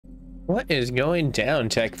What is going down,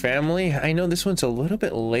 tech family? I know this one's a little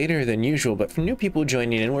bit later than usual, but for new people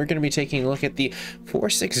joining in, we're going to be taking a look at the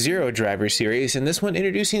 460 driver series, and this one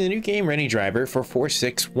introducing the new game ready driver for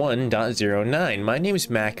 461.09. My name is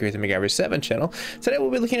Mac here at the MacGyver7 channel. Today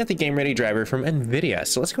we'll be looking at the game ready driver from Nvidia.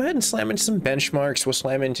 So let's go ahead and slam into some benchmarks. We'll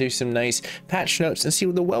slam into some nice patch notes and see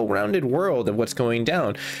the well-rounded world of what's going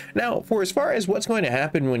down. Now, for as far as what's going to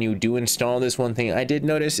happen when you do install this, one thing I did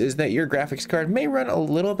notice is that your graphics card may run a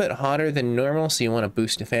little bit hotter than normal, so you want to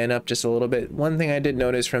boost the fan up just a little bit. One thing I did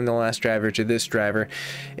notice from the last driver to this driver,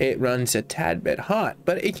 it runs a tad bit hot,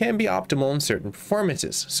 but it can be optimal in certain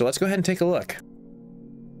performances. So let's go ahead and take a look.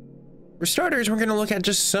 For starters, we're going to look at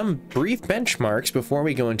just some brief benchmarks before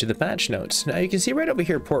we go into the patch notes. Now you can see right over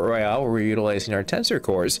here Port Royale, where we're utilizing our tensor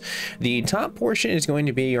cores. The top portion is going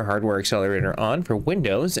to be your hardware accelerator on for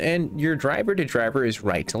Windows, and your driver to driver is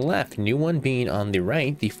right to left. New one being on the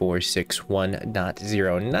right, the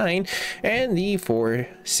 461.09, and the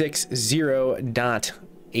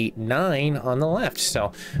 460.89 on the left.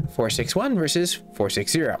 So 461 versus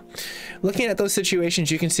 460. Looking at those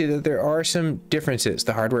situations, you can see that there are some differences.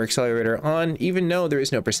 The hardware accelerator on, even though there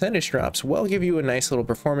is no percentage drops, will give you a nice little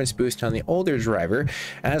performance boost on the older driver,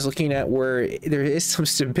 as looking at where there is some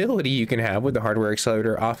stability you can have with the hardware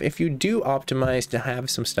accelerator off if you do optimize to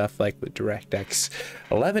have some stuff like with DirectX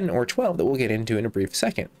 11 or 12 that we'll get into in a brief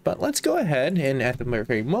second. But let's go ahead and at the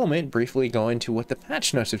very moment briefly go into what the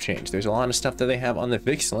patch notes have changed. There's a lot of stuff that they have on the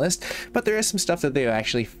fix list, but there is some stuff that they've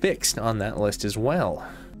actually fixed on that list as well.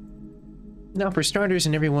 Now for starters,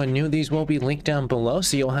 and everyone new, these will be linked down below,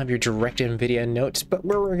 so you'll have your direct Nvidia notes, but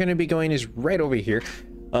where we're going to be going is right over here.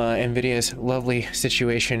 Nvidia's lovely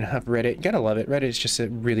situation of Reddit. Gotta love it. Reddit is just a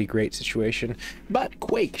really great situation. But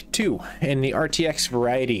Quake 2 in the RTX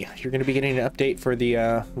variety, you're going to be getting an update for the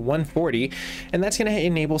 140, and that's going to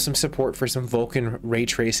enable some support for some Vulkan ray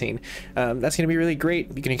tracing. That's going to be really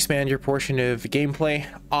great. You can expand your portion of gameplay.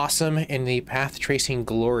 Awesome in the path tracing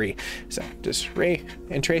glory. So just ray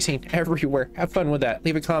and tracing everywhere. Have fun with that.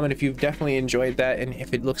 Leave a comment if you've definitely enjoyed that and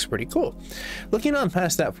if it looks pretty cool. Looking on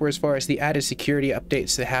past that, for as far as the added security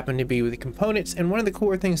updates that happen to be with the components, and one of the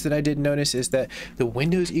cooler things that I did notice is that the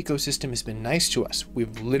Windows ecosystem has been nice to us.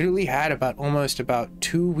 We've literally had almost about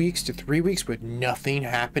 2 weeks to 3 weeks with nothing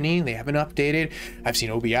happening. They haven't updated. I've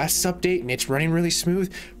seen OBS update and it's running really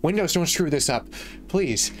smooth. Windows, don't screw this up,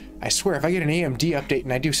 please. I swear, if I get an AMD update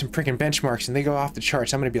and I do some freaking benchmarks and they go off the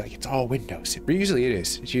charts, I'm gonna be like, it's all Windows. But usually it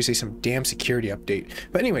is. It's usually some damn security update.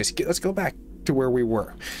 But anyways, let's go back to where we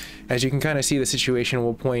were. As you can kind of see, the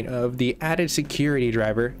situational point of the added security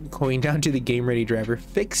driver going down to the game ready driver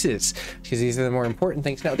fixes, because these are the more important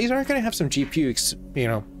things. Now these aren't going to have some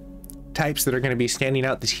GPU types that are going to be standing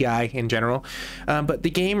out, the TI in general, but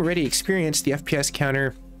the game ready experience, the FPS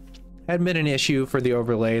counter had been an issue for the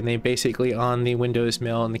overlay, and they basically on the Windows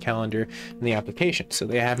Mail and the calendar and the application. So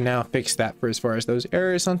they have now fixed that for as far as those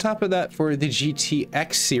errors. On top of that, for the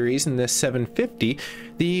GTX series and the 750,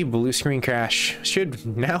 the blue screen crash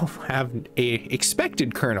should now have a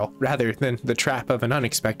expected kernel rather than the trap of an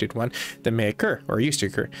unexpected one that may occur or used to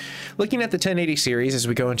occur. Looking at the 1080 series as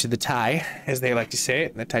we go into the Ti, as they like to say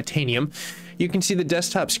it, the titanium, you can see the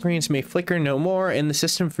desktop screens may flicker no more, and the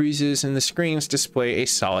system freezes and the screens display a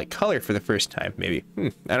solid color for the first time. Maybe,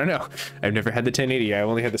 I don't know. I've never had the 1080. I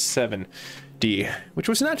only had the 7D, which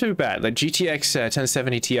was not too bad. The GTX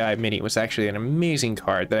 1070 Ti Mini was actually an amazing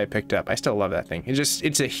card that I picked up. I still love that thing.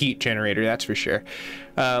 It's a heat generator, that's for sure.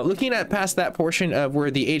 Looking at past that portion of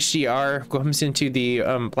where the HDR comes into the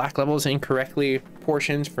black levels incorrectly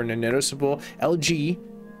portions for the noticeable LG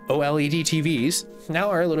OLED TVs now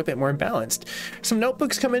are a little bit more balanced. Some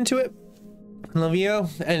notebooks come into it, Levio,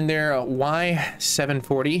 and their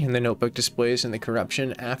Y740 in the notebook displays in the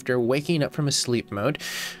corruption after waking up from a sleep mode.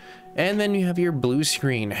 And then you have your blue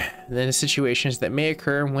screen, then situations that may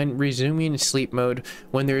occur when resuming sleep mode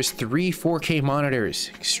when there's 3 4K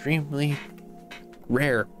monitors. Extremely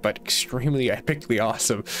rare, but extremely epically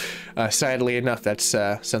awesome. Sadly enough, that's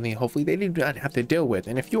something hopefully they do not have to deal with.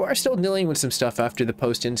 And if you are still dealing with some stuff after the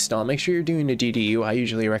post install, make sure you're doing a DDU. I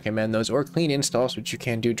usually recommend those, or clean installs, which you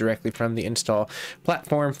can do directly from the install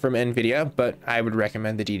platform from Nvidia, but I would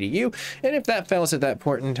recommend the DDU. And if that fails at that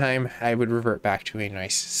point in time, I would revert back to a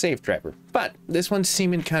nice save driver. But this one's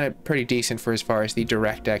seeming kind of pretty decent for as far as the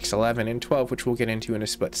DirectX 11 and 12, which we'll get into in a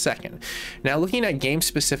split second. Now looking at game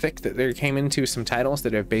specific, that there came into some titles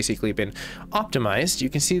that have basically been optimized. You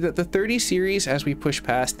can see that the 30 series, as we push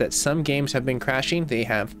past that, some games have been crashing. They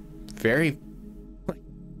have very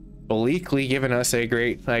obliquely given us a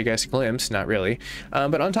great, I guess, glimpse. Not really.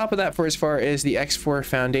 But on top of that, for as far as the X4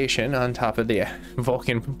 foundation, on top of the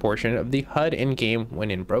Vulcan portion of the HUD in-game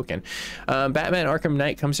when in broken. Batman Arkham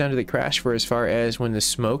Knight comes down to the crash for as far as when the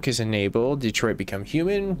smoke is enabled, Detroit Become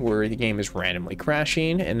Human, where the game is randomly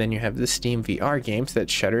crashing, and then you have the Steam VR games that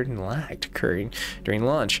shuttered and lagged occurring during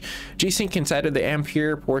launch. G-Sync inside of the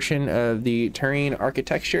Ampere portion of the Turing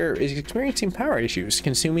architecture is experiencing power issues,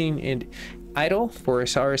 consuming it idle for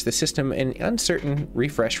as far as the system and uncertain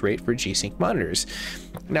refresh rate for G-Sync monitors.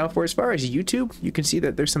 Now, for as far as YouTube, you can see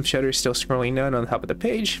that there's some shutters still scrolling down on the top of the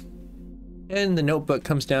page. And the notebook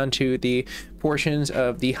comes down to the portions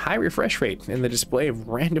of the high refresh rate and the display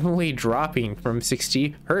randomly dropping from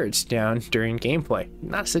 60 Hertz down during gameplay.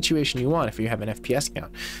 Not a situation you want if you have an FPS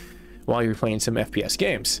count while you're playing some FPS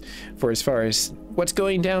games. For as far as what's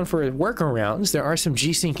going down for workarounds, there are some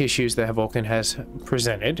G-Sync issues that Vulcan has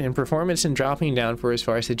presented, and performance and dropping down for as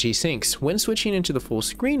far as the G-Syncs. When switching into the full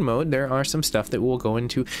screen mode, there are some stuff that will go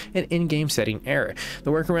into an in-game setting error.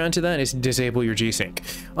 The workaround to that is disable your G-Sync.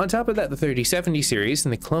 On top of that, the 3070 series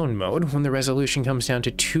in the clone mode, when the resolution comes down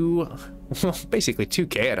to basically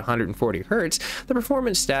 2K at 140 Hertz, the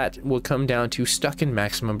performance stat will come down to stuck in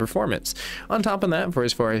maximum performance. On top of that, for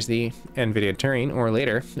as far as the Nvidia Turing, or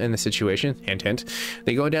later in the situation, hint hint,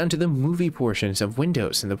 they go down to the movie portions of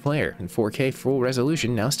Windows in the player, and 4K full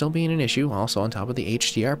resolution now still being an issue, also on top of the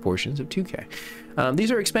HDR portions of 2K.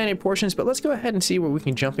 These are expanded portions, but let's go ahead and see where we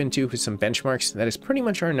can jump into with some benchmarks. That is pretty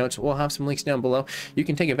much our notes. We'll have some links down below you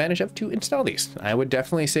can take advantage of to install these. I would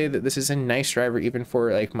definitely say that this is a nice driver even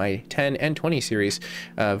for like my 10 and 20 series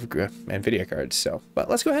of Nvidia cards. So, but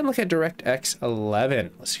let's go ahead and look at DirectX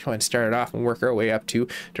 11. Let's go ahead and start it off and work our way up to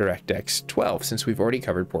DirectX 12 since we've already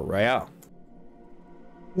covered Port Royale.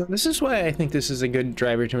 This is why I think this is a good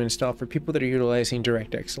driver to install for people that are utilizing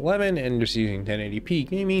DirectX 11 and just using 1080p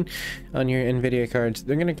gaming on your Nvidia cards.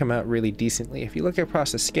 They're going to come out really decently. If you look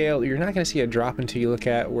across the scale, you're not going to see a drop until you look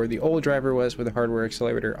at where the old driver was with the hardware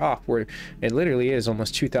accelerator off, where it literally is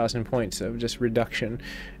almost 2,000 points of just reduction.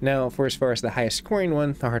 Now, for as far as the highest scoring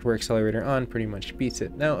one, the hardware accelerator on pretty much beats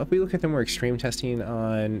it. Now, if we look at the more extreme testing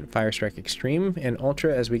on Firestrike Extreme and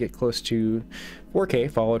Ultra, as we get close to 4K,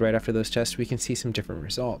 followed right after those tests, we can see some different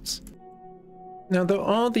results. Now, though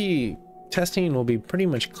all the testing will be pretty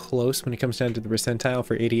much close when it comes down to the percentile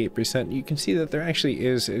for 88%, you can see that there actually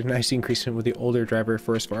is a nice increase with the older driver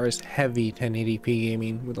for as far as heavy 1080p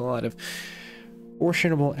gaming with a lot of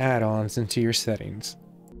portionable add-ons into your settings.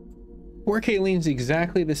 4K leans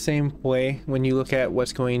exactly the same way when you look at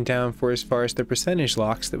what's going down for as far as the percentage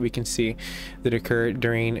locks that we can see that occur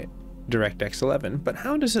during DirectX 11, but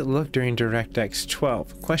how does it look during DirectX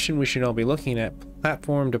 12? Question we should all be looking at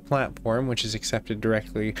platform to platform, which is accepted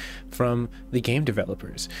directly from the game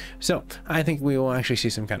developers. So I think we will actually see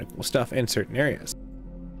some kind of cool stuff in certain areas.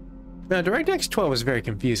 Now, DirectX 12 is very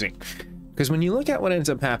confusing because when you look at what ends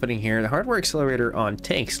up happening here, the hardware accelerator on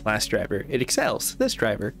tanks last driver, it excels this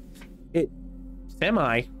driver. It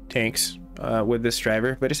semi-tanks with this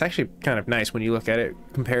driver, but it's actually kind of nice when you look at it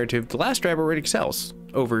compared to the last driver where it excels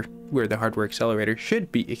over where the hardware accelerator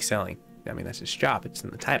should be excelling. I mean, that's its job, it's in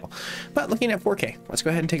the title. But looking at 4K, let's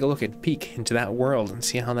go ahead and take a look and peek into that world and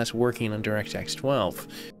see how that's working on DirectX 12.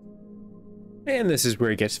 And this is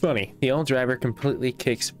where it gets funny. The old driver completely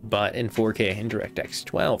kicks butt in 4K in DirectX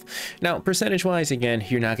 12. Now, percentage-wise, again,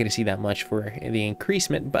 you're not going to see that much for the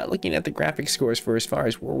increasement, but looking at the graphics scores for as far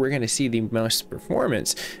as where we're going to see the most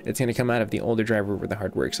performance, it's going to come out of the older driver with the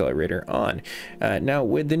hardware accelerator on. Now,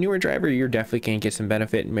 with the newer driver, you're definitely going to get some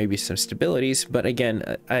benefit and maybe some stabilities, but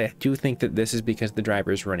again, I do think that this is because the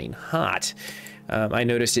driver is running hot. I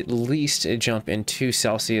noticed at least a jump in 2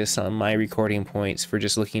 Celsius on my recording points for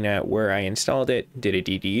just looking at where I installed it, did a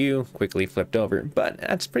DDU, quickly flipped over. But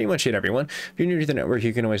that's pretty much it, everyone. If you're new to the network,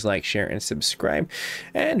 you can always like, share, and subscribe.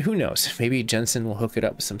 And who knows, maybe Jensen will hook it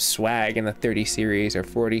up with some swag in the 30 series or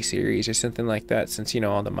 40 series or something like that, since, you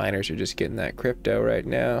know, all the miners are just getting that crypto right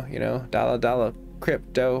now, you know, dollar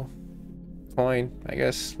crypto coin, I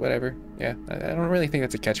guess, whatever. Yeah, I don't really think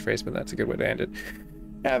that's a catchphrase, but that's a good way to end it.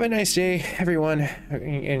 Have a nice day, everyone,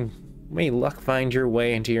 and may luck find your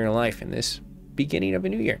way into your life in this beginning of a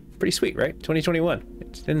new year. Pretty sweet, right? 2021.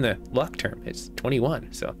 It's in the luck term. It's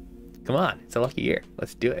 21, so come on. It's a lucky year.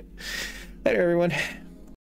 Let's do it. Later, everyone.